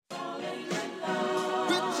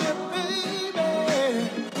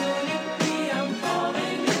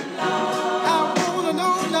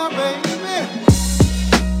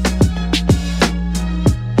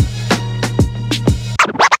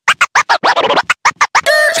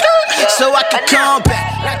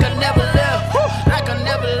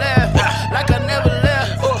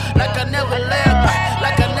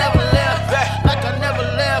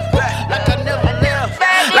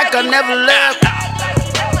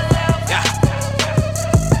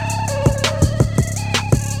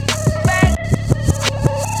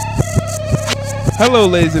Hello,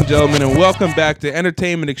 ladies and gentlemen, and welcome back to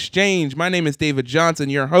Entertainment Exchange. My name is David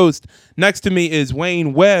Johnson, your host. Next to me is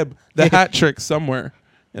Wayne Webb, the hat trick somewhere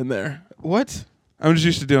in there. What? I'm just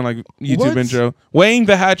used to doing like YouTube What? intro. Wayne,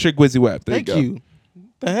 the hat trick Wizzy Webb. There Thank you go. you.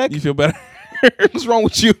 The heck? You feel better? What's wrong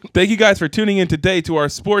with you? Thank you guys for tuning in today to our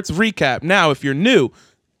sports recap. Now, if you're new,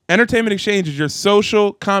 Entertainment Exchange is your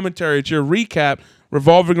social commentary. It's your recap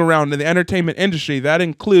revolving around the entertainment industry. That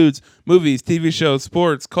includes movies, TV shows,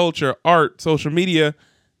 sports, culture, art, social media,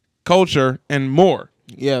 culture, and more.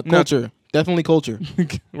 Yeah, culture. Definitely culture.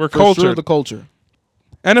 We're For culture. sure the culture.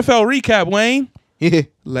 NFL recap, Wayne. Yeah.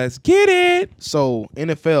 Let's get it. So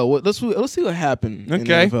NFL. Let's see what happened.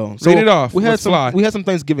 Okay. In the NFL. Read it off. We had Let's fly. We had some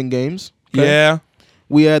Thanksgiving games. Okay? Yeah.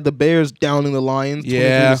 We had the Bears downing the Lions.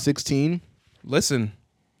 Yeah. 23-16. Listen,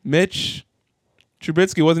 Mitch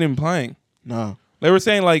Trubisky wasn't even playing. Nah. They were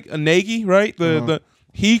saying like a Nagy, right?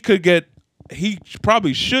 He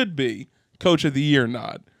probably should be coach of the year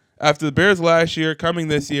nod after the Bears last year, coming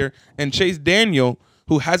this year, and Chase Daniel,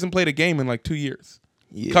 who hasn't played a game in like 2 years,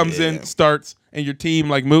 comes in, starts, and your team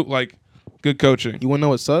good coaching. You want to know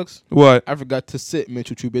what sucks? What? I forgot to sit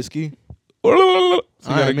Mitchell Trubisky. So you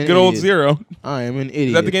got I a am an good old idiot. 0. I am an idiot.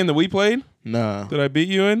 Is that the game that we played? Nah. Did I beat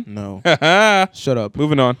you in? No. Moving Shut up.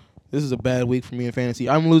 on. This is a bad week for me in fantasy.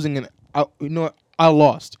 I'm losing you know what? I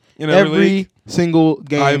lost. In every league? Single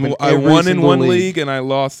game. I won in one league and I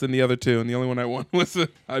lost in the other 2, and the only one I won was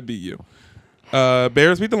I beat you.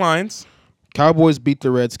 Bears beat the Lions. Cowboys beat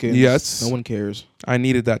the Redskins. Yes. No one cares. I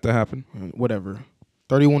needed that to happen. Whatever.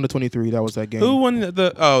 31-23. That was that game. Who won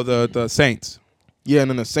the Saints? Yeah,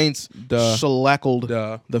 and then the Saints Duh. shellackled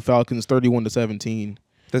Duh. the Falcons 31-17.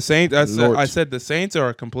 The Saints. Lord. I said the Saints are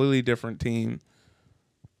a completely different team.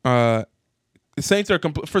 The Saints are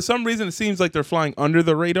for some reason it seems like they're flying under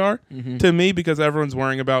the radar to me because everyone's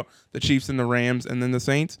worrying about the Chiefs and the Rams and then the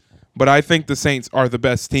Saints. But I think the Saints are the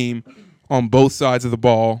best team on both sides of the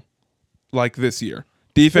ball, like this year.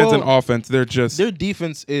 Defense and offense, they're just their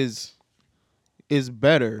defense is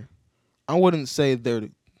better. I wouldn't say they're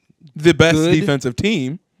the best good. Defensive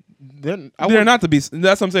team. They're Not to be.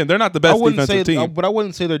 That's what I'm saying. They're not the best defensive team. But I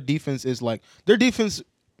wouldn't say their defense is like their defense.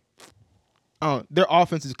 Their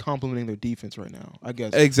offense is complementing their defense right now, I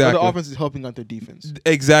guess. Exactly. Or their offense is helping out their defense.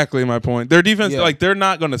 Exactly my point. Their defense, Yeah. they're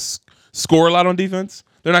not going to score a lot on defense.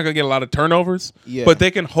 They're not going to get a lot of turnovers. Yeah. But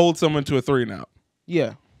they can hold someone to a 3 and out.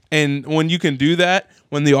 Yeah. And when you can do that,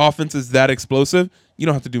 when the offense is that explosive, you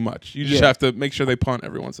don't have to do much. You just have to make sure they punt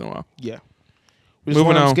every once in a while. Yeah. Which is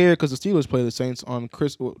Moving why I'm on. scared because the Steelers play the Saints on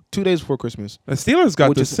 2 days before Christmas. The Steelers got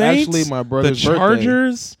Which the is Saints, actually my brother's the birthday.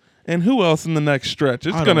 Chargers, and who else in the next stretch?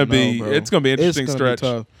 It's I gonna don't know, be bro. it's gonna be an interesting It's gonna stretch.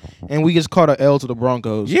 be tough. And we just caught an L to the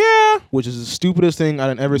Broncos. Yeah. Which is the stupidest thing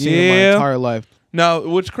I've ever seen in my Yeah. entire life. Now,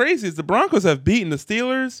 what's crazy is the Broncos have beaten the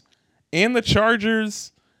Steelers and the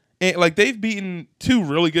Chargers, and they've beaten 2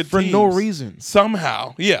 really good For teams no reason.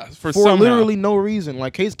 somehow. Yeah, for For somehow. literally no reason.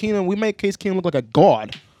 Like Case Keenum, we make Case Keenum look like a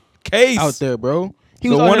god Case out there, bro. He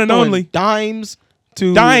The was out one here and throwing only. dimes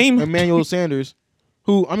to Dime. Emmanuel Sanders,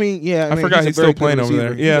 who I forgot he's a very still playing good over there.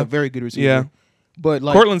 receiver. Yeah. He's a very good receiver. Yeah. But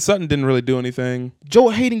like Cortland Sutton didn't really do anything. Joe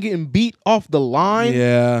Hayden getting beat off the line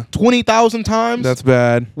Yeah, 20,000 times. that's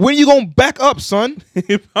bad. When you gonna back up, son?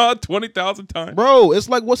 20,000 times. Bro, it's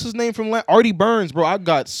like what's his name from Artie Burns, bro. I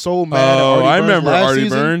got so mad at Oh, Artie I Burns remember last Artie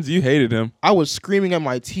season. Burns. You hated him. I was screaming at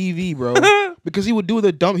my TV, bro, because he would do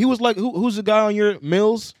the dumb. He was like, who's the guy on your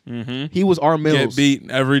Mills? Mm-hmm. He was our Mills. Get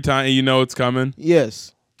beat every time, and you know it's coming.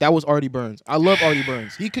 Yes, that was Artie Burns. I love Artie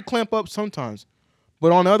Burns. He could clamp up sometimes,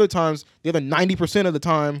 but on other times, the other 90% of the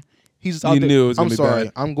time, he's out You there. knew it was gonna I'm be sorry.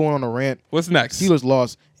 bad. I'm going on a rant. What's next? Steelers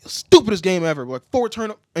lost. Stupidest game ever. Like 4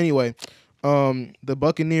 turn. Anyway, the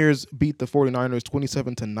Buccaneers beat the 49ers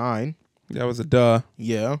 27-9. That was a duh.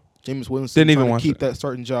 Yeah, Jameis Winston Didn't even trying to watch keep it. that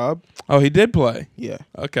starting job. Oh, he did play. Yeah.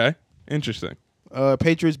 Okay, interesting.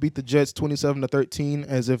 Patriots beat the Jets 27-13,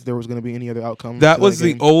 as if there was going to be any other outcome. That to was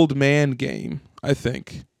game. the old man game, I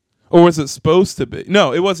think. Or was it supposed to be?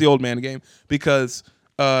 No, it was the old man game because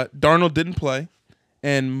Darnold didn't play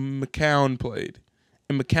and McCown played.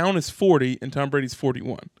 And McCown is 40 and Tom Brady's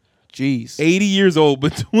 41. Jeez. 80 years old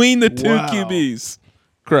between the two Wow. QBs.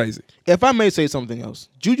 Crazy. If I may say something else,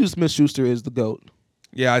 Juju Smith-Schuster is the GOAT.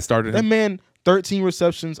 Yeah, I started That him. man, 13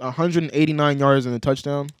 receptions, 189 yards and a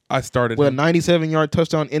touchdown. I started With a him. 97-yard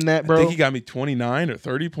touchdown in that, I bro. think he got me 29 or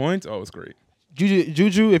 30 points. Oh, it was great.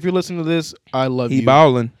 Juju, if you're listening to this, I love He you.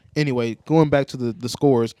 bowling. Anyway, going back to the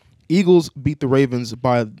scores, Eagles beat the Ravens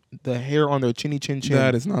by the hair on their chinny chin chin.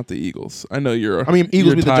 That is not the Eagles. I know you're. I mean, Eagles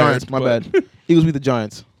you're beat the tired, Giants. My but- bad. Eagles beat the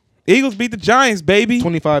Giants. Eagles beat the Giants, baby.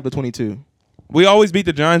 25-22. We always beat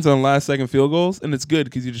the Giants on last-second field goals, and it's good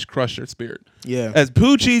because you just crush their spirit. Yeah. As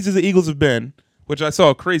poo cheese as the Eagles have been, which I saw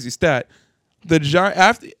a crazy stat,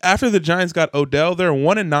 after the Giants got Odell, they're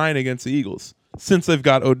 1-9 against the Eagles since they've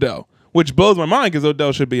got Odell, which blows my mind because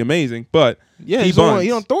Odell should be amazing, but Yeah, he you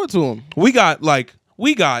don't throw it to him. We got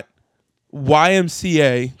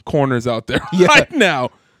YMCA corners out there right now.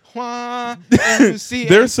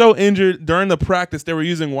 They're so injured during the practice. They were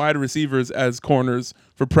using wide receivers as corners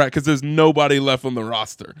for practice because there's nobody left on the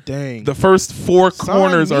roster. Dang. The first 4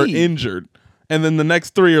 corners are injured, and then the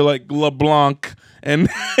next 3 are like LeBlanc and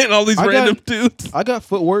all these random dudes. I got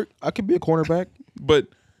footwork. I could be a cornerback. But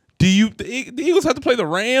the Eagles have to play the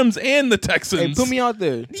Rams and the Texans? Hey, put me out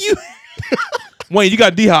there. Wayne, you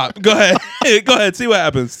got D-Hop. Go ahead. Go ahead. See what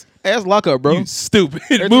happens. Hey, that's lockup, bro. You stupid.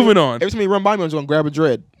 Moving on. Every time he run by me, I'm just going to grab a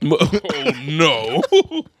dread. Oh, no.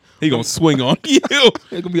 He going to swing on you. It's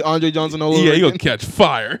going to be Andre Johnson all over Yeah, he again. going to catch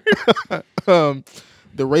fire.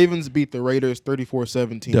 The Ravens beat the Raiders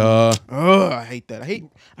 34-17. Duh. Ugh, I hate that. I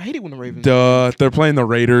hate it when the Ravens. Duh. They're playing the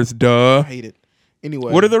Raiders. Duh. I hate it.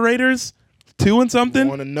 Anyway. What are the Raiders? 2 and something?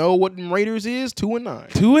 Want to know what the Raiders is?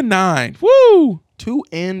 2-9. 2-9. Woo.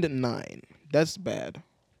 2-9. That's bad.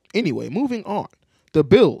 Anyway, moving on. The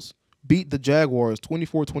Bills beat the Jaguars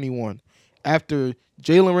 24-21 after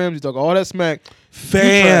Jalen Ramsey talk all that smack.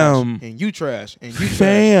 Fam. You trash. And you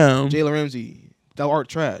Fam. trash. Jalen Ramsey, thou art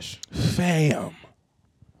trash. Fam.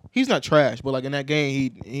 He's not trash, but like in that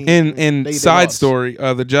game, In side lost. story,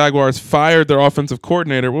 the Jaguars fired their offensive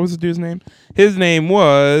coordinator. What was the dude's name? His name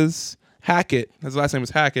was Hackett. His last name was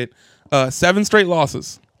Hackett. 7 straight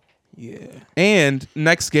losses. Yeah. And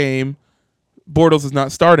next game, Bortles is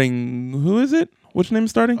not starting. Who is it? Which name is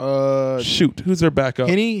starting? Shoot, who's their backup?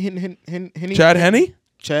 Henny. Chad Henne?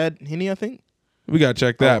 Chad Henne, I think. We gotta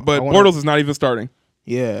check that. Oh, but Bortles is not even starting.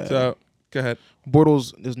 Yeah. So go ahead.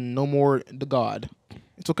 Bortles is no more the god.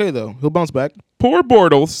 It's okay though. He'll bounce back. Poor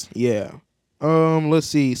Bortles. Yeah. Let's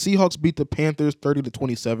see. Seahawks beat the Panthers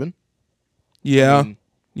 30-27. Yeah.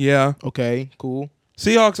 Yeah. Okay, cool.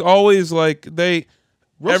 Seahawks always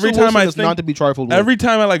every time I think not to be trifled with. every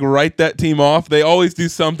time I write that team off, they always do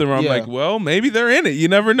something where I'm Yeah. like, well, maybe they're in it. You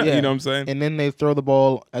never know. Yeah. You know what I'm saying? And then they throw the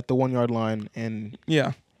ball at the 1-yard line. And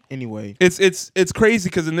Yeah. anyway, It's crazy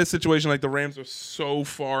because in this situation, the Rams are so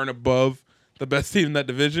far and above the best team in that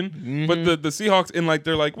division. Mm-hmm. But the Seahawks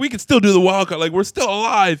they're like, we can still do the wild card. We're still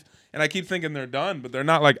alive. And I keep thinking they're done, but they're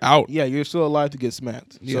not out. yeah, you're still alive to get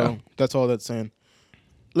smacked. Yeah. So that's all that's saying.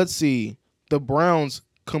 Let's see. The Browns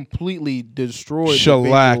completely destroyed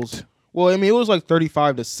Shellacked. the Bengals. Well, I mean, it was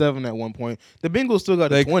 35-7 at one point. The Bengals still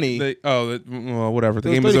got a 20. Well, whatever. The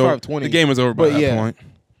It game was was over. 35-20. The game was over by But that yeah. point.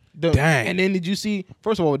 Dang. And then did you see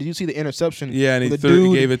the interception? Yeah, and where he the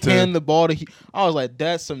dude gave it to hand the ball to I was like,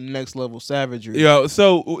 that's some next level savagery. Yeah.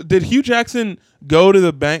 So did Hugh Jackson go to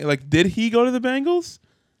the bank? Did he go to the Bengals?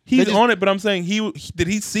 He's on it, but I'm saying did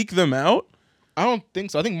he seek them out? I don't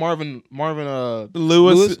think so. I think Marvin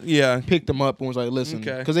Lewis, yeah. picked them up and was like, listen,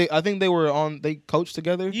 Okay. because I think they coached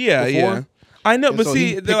together. Yeah, before. yeah. I know, And but so see,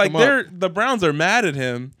 he picked they're them the Browns are mad at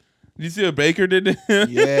him. Did you see what Baker did to him?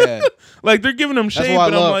 Yeah. They're giving him That's shade, why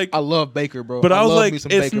but I'm like, I love Baker, bro. but I was love like, me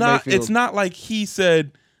some it's Baker not. Mayfield. It's not like he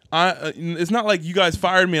said. It's not like you guys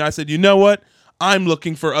fired me and I said, you know what? I'm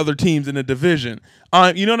looking for other teams in a division.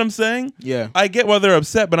 You know what I'm saying? Yeah. I get why they're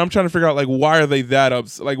upset, but I'm trying to figure out why are they that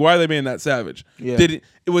upset? Why are they being that savage? Yeah.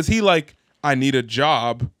 Was he I need a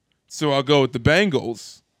job, so I'll go with the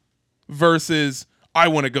Bengals, versus I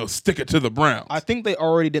want to go stick it to the Browns? I think they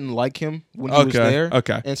already didn't like him when he was there.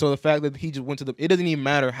 Okay. And so the fact that he just went to it doesn't even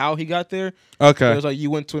matter how he got there. Okay. It was like, you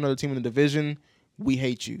went to another team in the division, we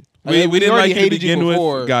hate you. We didn't already like you to hated begin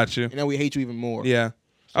before, with. Got you. And now we hate you even more. Yeah.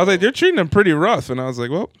 I was like, they're treating him pretty rough, and I was like,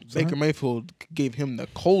 well, Baker Mayfield gave him the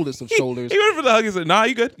coldest of shoulders. He went for the hug. He said, "Nah,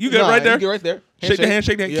 you good? You good Nah, right there? you get right there. Shake the hand,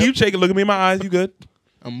 shake the hand. Yep. Keep shaking. Look at me in my eyes. You good?"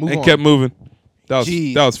 And move And on. kept moving. That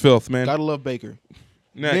Jeez. was filth, man. Gotta love Baker.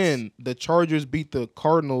 Next, Then the Chargers beat the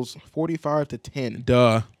Cardinals 45-10.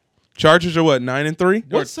 duh. Chargers are what 9-3?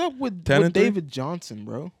 What's up with 10-3? David Johnson,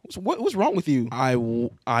 bro? What's wrong with you? I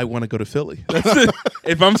want to go to Philly. That's it.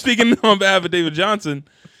 If I'm speaking on behalf of David Johnson,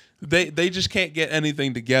 they just can't get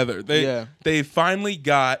anything together. They finally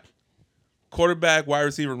got quarterback, wide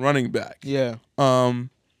receiver, running back. Yeah.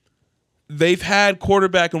 They've had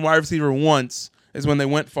quarterback and wide receiver once, is when they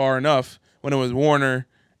went far enough, when it was Warner.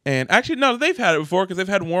 And actually, no, they've had it before because they've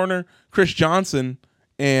had Warner, Chris Johnson,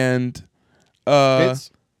 and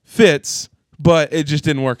Fitz, but it just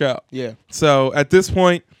didn't work out. Yeah. So at this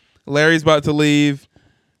point, Larry's about to leave.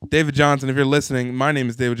 David Johnson, if you're listening, my name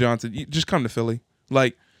is David Johnson. You just come to Philly.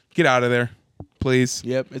 Get out of there. please.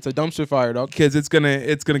 Yep, it's a dumpster fire, dog. Because it's gonna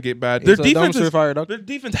get bad. It's a dumpster fire, dog. Their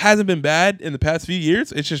defense hasn't been bad in the past few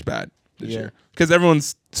years. It's just bad this Yeah. year because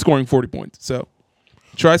everyone's scoring 40 points. So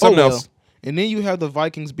try something else. And then you have the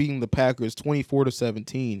Vikings beating the Packers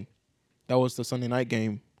 24-17. That was the Sunday night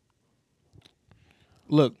game.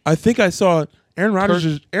 Look, I think I saw Aaron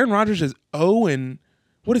Rodgers. Aaron Rodgers is 0 and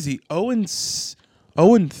what is he? 0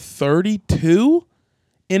 and 32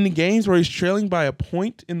 in the games where he's trailing by a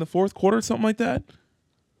point in the fourth quarter, something like that.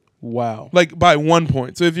 wow. Like by 1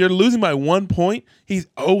 point. So if you're losing by 1 point, he's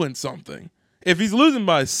 0 and something. If he's losing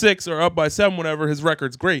by 6 or up by 7, whatever, his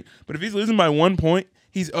record's great. But if he's losing by 1 point,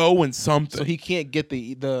 he's 0 and something. So he can't get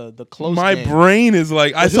the close My game. brain is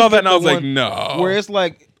like, I But saw he'll that get and I the was like, one no. Where it's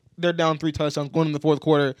like they're down 3 touchdowns going in the fourth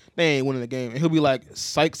quarter, they ain't winning the game. And he'll be like,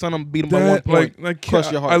 psych, son, I'm beat him by 1 point. Like,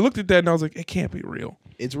 crush your heart. I looked at that and I was like, it can't be real.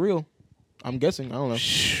 It's real. I'm guessing. I don't know.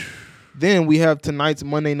 Then we have tonight's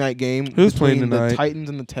Monday night game. Who's playing between tonight? The Titans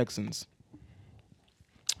and the Texans.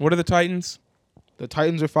 What are the Titans? The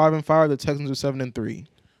Titans are 5-5. The Texans are 7-3.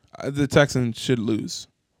 The Texans should lose.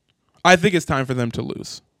 I think it's time for them to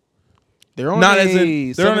lose. They're on Not a as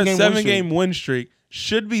in they're on a 7-game win win streak.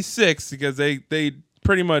 Should be 6 because they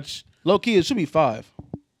pretty much. Low key, it should be 5.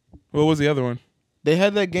 What was the other one? They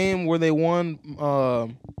had that game where they won.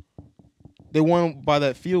 They won by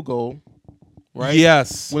that field goal, right?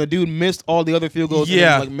 Yes. When the dude missed all the other field goals,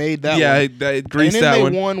 Yeah. and then, made that yeah, one. they greased And then that they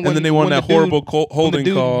one. won And when- then they won when that the dude- horrible When holding the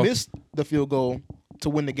dude call. missed the field goal to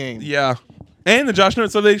win the game. Yeah. And the Josh Norman,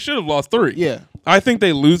 so they should have lost 3. Yeah. I think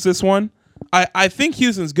they lose this one. I think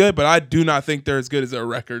Houston's good, but I do not think they're as good as their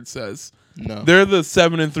record says. No. They're the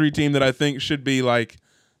 7-3 team that I think should be like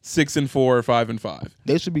 6-4 or 5-5.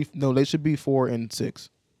 They should be 4-6.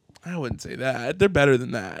 I wouldn't say that. They're better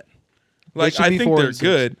than that. Like should I be think 4 they're and 6.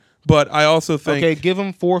 good, but I also think Okay, give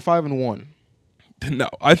them 4-5-1. no.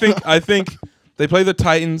 I think they play the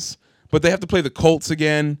Titans, but they have to play the Colts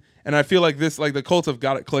again. And I feel like the Colts have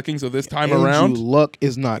got it clicking. So this time around, Luck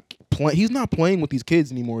is not playing. He's not playing with these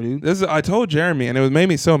kids anymore, dude. I told Jeremy, and it made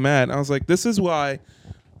me so mad. I was like, this is why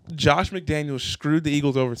Josh McDaniels screwed the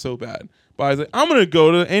Eagles over so bad. But I was like, I'm gonna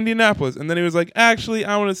go to Indianapolis, and then he was like, actually,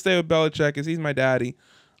 I want to stay with Belichick because he's my daddy.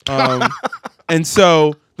 And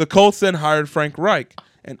so the Colts then hired Frank Reich,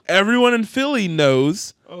 and everyone in Philly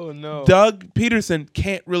knows. Oh no. Doug Peterson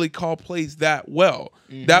can't really call plays that well.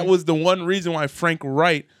 Mm-hmm. That was the one reason why Frank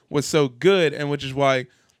Reich was so good, and which is why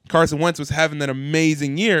Carson Wentz was having that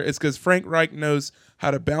amazing year, is because Frank Reich knows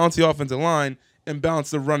how to balance the offensive line and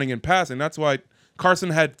balance the running and passing. That's why Carson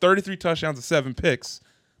had 33 touchdowns and 7 picks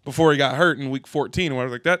before he got hurt in week 14. And I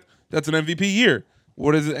was like, that's an MVP year.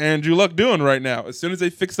 What is Andrew Luck doing right now? As soon as they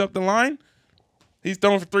fixed up the line, he's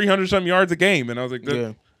throwing for 300-something yards a game. And I was like,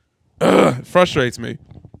 Yeah. it frustrates me.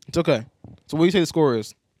 It's okay. So what do you say the score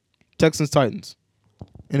is? Texans-Titans.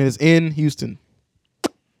 And it is in Houston.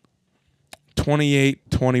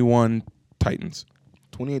 28-21 Titans.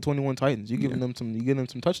 28-21 Titans. You giving them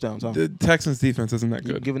some touchdowns, huh? The Texans defense isn't that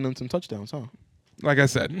You good. giving them some touchdowns, huh? Like I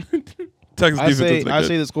said, Texans I defense isn't that say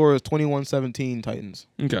good. the score is 21-17 Titans.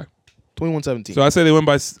 Okay. 21-17. So I say they win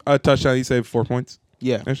by a touchdown. You say 4 points?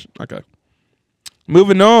 Yeah. Okay.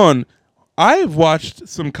 Moving on. I've watched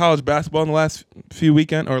some college basketball in the last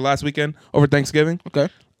weekend over Thanksgiving. Okay.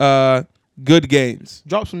 Good games.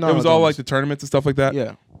 Drop some It knowledge was all on like this. the tournaments and stuff like that.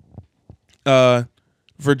 Yeah.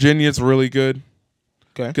 Virginia's really good.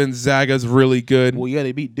 Okay. Gonzaga's really good. Well, yeah,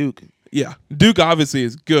 they beat Duke. Yeah. Duke obviously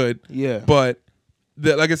is good. Yeah. But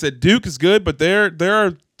like I said, Duke is good, but there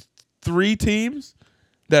are 3 teams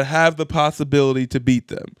that have the possibility to beat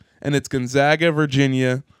them. And it's Gonzaga,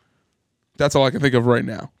 Virginia. That's all I can think of right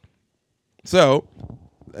now. So,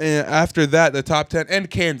 after that, the top 10, and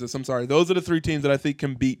Kansas, I'm sorry. Those are the 3 teams that I think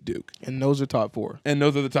can beat Duke. And those are top 4. And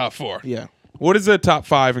those are the top 4. Yeah. What is the top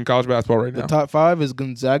 5 in college basketball right The now? top 5 is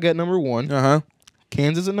Gonzaga at number 1, Uh-huh.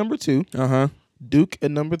 Kansas at number 2, Uh-huh. Duke at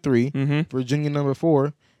number 3, Mm-hmm. Virginia number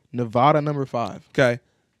 4, Nevada number 5. Okay.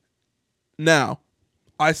 Now,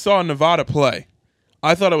 I saw Nevada play.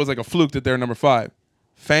 I thought it was like a fluke that they're number 5.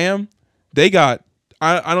 Fam, they got,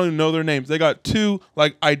 I don't even know their names. They got 2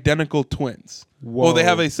 like identical twins. Well, they Whoa.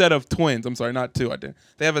 have a set of twins. I'm sorry, not 2.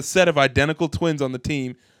 They have a set of identical twins on the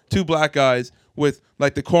team. 2 black guys with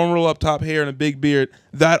like the cornrow up top hair and a big beard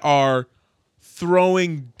that are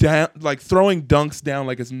throwing dunks down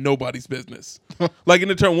like it's nobody's business. Like in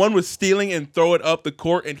the turn, one was stealing and throw it up the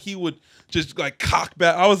court, and he would just like cock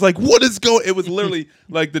back. I was like, "What is going?" It was literally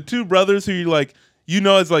like the 2 brothers who you like.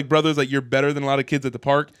 As like brothers, like you're better than a lot of kids at the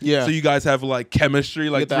park. Yeah. So you guys have like chemistry,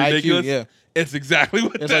 like Get the IQ, ridiculous. yeah. It's exactly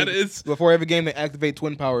what It's that like, is. Before every game, they activate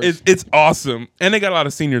twin powers. It's awesome, and they got a lot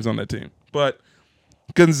of seniors on that team. But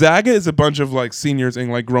Gonzaga is a bunch of like seniors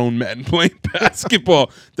and like grown men playing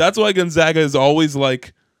basketball. That's why Gonzaga is always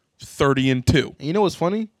like 30-2. And you know what's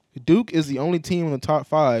funny? Duke is the only team in the top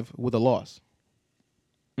 5 with a loss.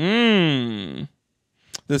 They're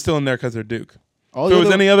still in there because they're Duke. All If it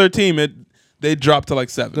was any other team, they'd drop to like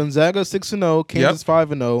 7. Gonzaga 6-0, Kansas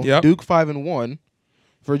 5-0, Yep. Duke 5-1,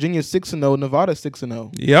 Virginia 6-0, Nevada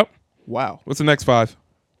 6-0. Yep. Wow. What's the next 5?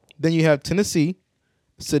 Then you have Tennessee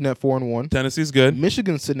sitting at 4-1. Tennessee's good.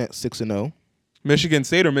 Michigan sitting at 6-0. Michigan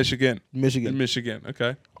State or Michigan? Michigan. Michigan.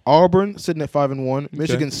 Okay. Auburn sitting at 5-1.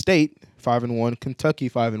 Michigan State 5-1. Kentucky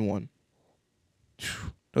 5-1.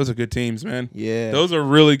 Those are good teams, man. Yeah. Those are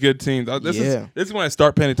really good teams. This is when I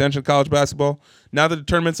start paying attention to college basketball. Now that the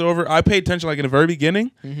tournament's over, I pay attention like in the very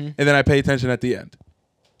beginning, and then I pay attention at the end.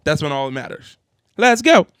 That's when all that matters. Let's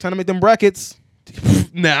go. Time to make them brackets.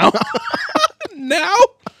 Now. Now.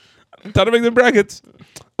 Time to make them brackets.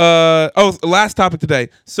 Last topic today.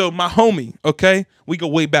 So my homie, okay, we go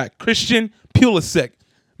way back. Christian Pulisic.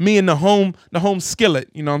 Me and the home skillet,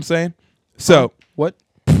 you know what I'm saying? So What?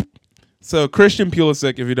 So Christian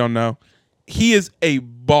Pulisic, if you don't know, he is a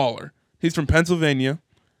baller. He's from Pennsylvania.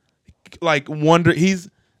 He's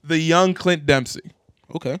the young Clint Dempsey.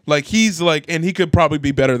 Okay. And he could probably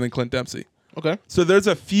be better than Clint Dempsey. Okay. So there's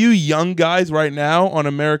a few young guys right now on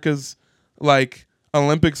America's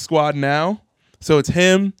Olympic squad now. So it's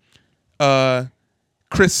him,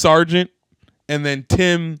 Chris Sargent, and then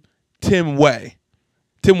Tim Way.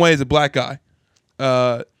 Tim Way is a black guy.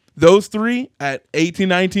 Those 3 at 18,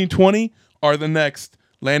 19, 20 are the next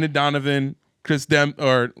Landon Donovan,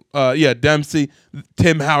 Dempsey,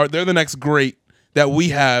 Tim Howard. They're the next great that we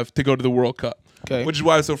have to go to the World Cup. Okay. Which is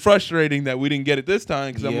why it's so frustrating that we didn't get it this time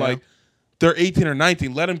because I'm like, they're 18 or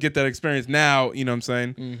 19. Let them get that experience now, you know what I'm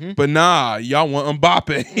saying? Mm-hmm. But nah, y'all want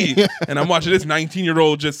Mbappe. And I'm watching this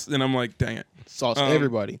 19-year-old and I'm like, dang it. Sauce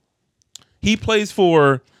everybody. He plays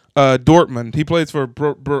for Dortmund. He plays for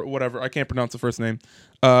whatever. I can't pronounce the first name.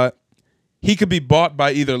 He could be bought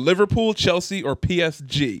by either Liverpool, Chelsea, or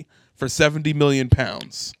PSG for £70 million.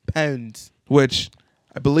 Pounds. Which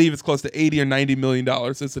I believe is close to $80 or $90 million.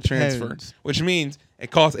 It's a transfer. Pounds. Which means it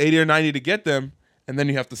costs 80 or 90 to get them, and then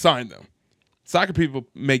you have to sign them. Soccer people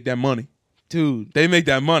make that money. Dude. They make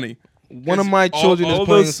that money. One of my children is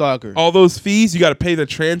playing soccer. All those fees, you got to pay the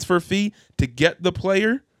transfer fee to get the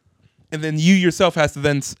player, and then you yourself have to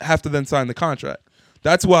then sign the contract.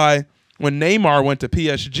 That's why when Neymar went to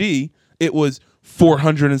PSG, it was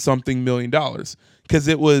 $400 and something million because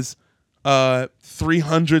it was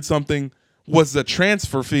 300 something was the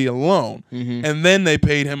transfer fee alone, and then they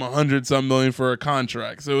paid him 100 some million for a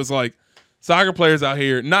contract. So it was like soccer players out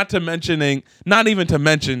here, not even to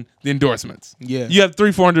mention the endorsements. Yeah, you have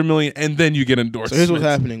 $300-400 million, and then you get endorsements. So here's what's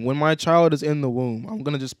happening: when my child is in the womb, I'm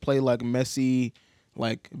gonna just play like Messi,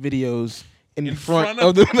 videos in front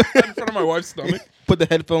of my wife's stomach. Put the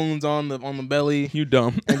headphones on the belly. You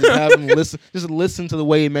dumb. And just have him listen to the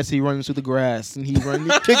way Messi runs through the grass and he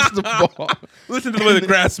kicks the ball. Listen to the way the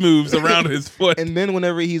grass moves around his foot. And then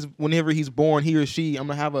whenever he's born, he or she, I'm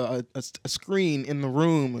gonna have a screen in the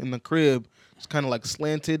room in the crib, just kind of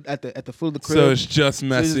slanted at the foot of the crib. So it's just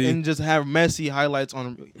Messi, and just have Messi highlights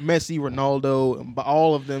on Messi, Ronaldo, and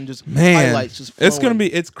all of them just highlights. Just flowing.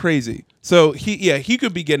 It's crazy. So he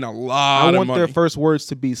could be getting a lot. I want their first words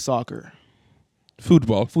to be soccer.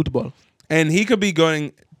 Football. And he could be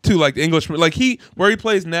going to the English, where he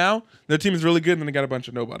plays now, their team is really good and they got a bunch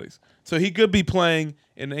of nobodies. So he could be playing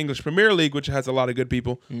in the English Premier League, which has a lot of good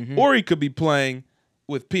people, or he could be playing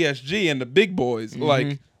with PSG and the big boys,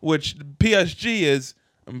 which PSG is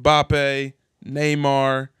Mbappe,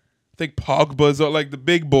 Neymar, I think Pogba's the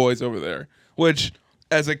big boys over there. Which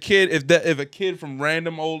as a kid, if a kid from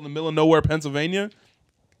random old in the middle of nowhere, Pennsylvania,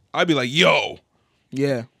 I'd be like, yo.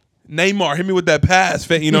 Yeah. Neymar, hit me with that pass.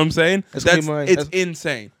 You know what I'm saying? It's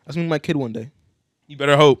insane. That's me, my kid one day. You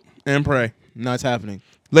better hope and pray. No, it's happening.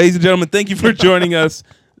 Ladies and gentlemen, thank you for joining us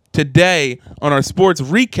today on our sports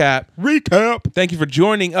recap. Thank you for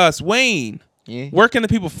joining us. Wayne, where can the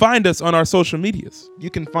people find us on our social medias?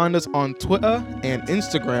 You can find us on Twitter and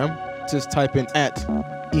Instagram. Just type in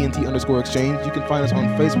 @ENT_exchange. You can find us on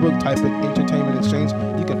Facebook. Type in Entertainment Exchange.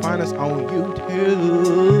 You can find us on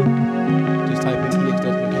YouTube. Just type in EX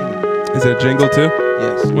Entertainment. Is it a jingle too?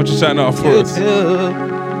 Yes. Why don't you sign off for us?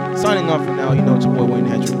 Signing off for now. You know it's your boy Wayne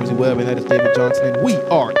Hatcher, Wizzy Webb, and that is David Johnson. And we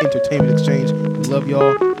are Entertainment Exchange. We love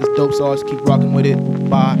y'all. This dope sauce. Keep rocking with it.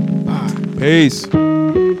 Bye. Peace.